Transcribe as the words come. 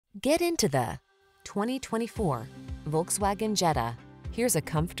Get into the 2024 Volkswagen Jetta. Here's a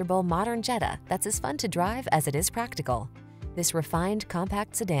comfortable, modern Jetta that's as fun to drive as it is practical. This refined,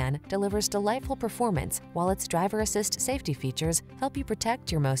 compact sedan delivers delightful performance while its driver assist safety features help you protect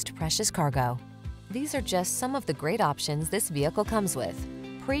your most precious cargo. These are just some of the great options this vehicle comes with: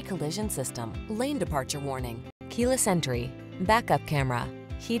 pre-collision system, lane departure warning, keyless entry, backup camera,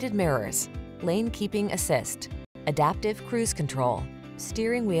 heated mirrors, lane keeping assist, adaptive cruise control,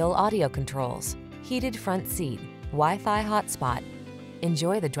 steering wheel audio controls, heated front seat, Wi-Fi hotspot.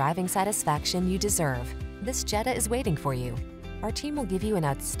 Enjoy the driving satisfaction you deserve. This Jetta is waiting for you. Our team will give you an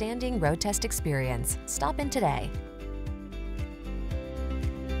outstanding road test experience. Stop in today.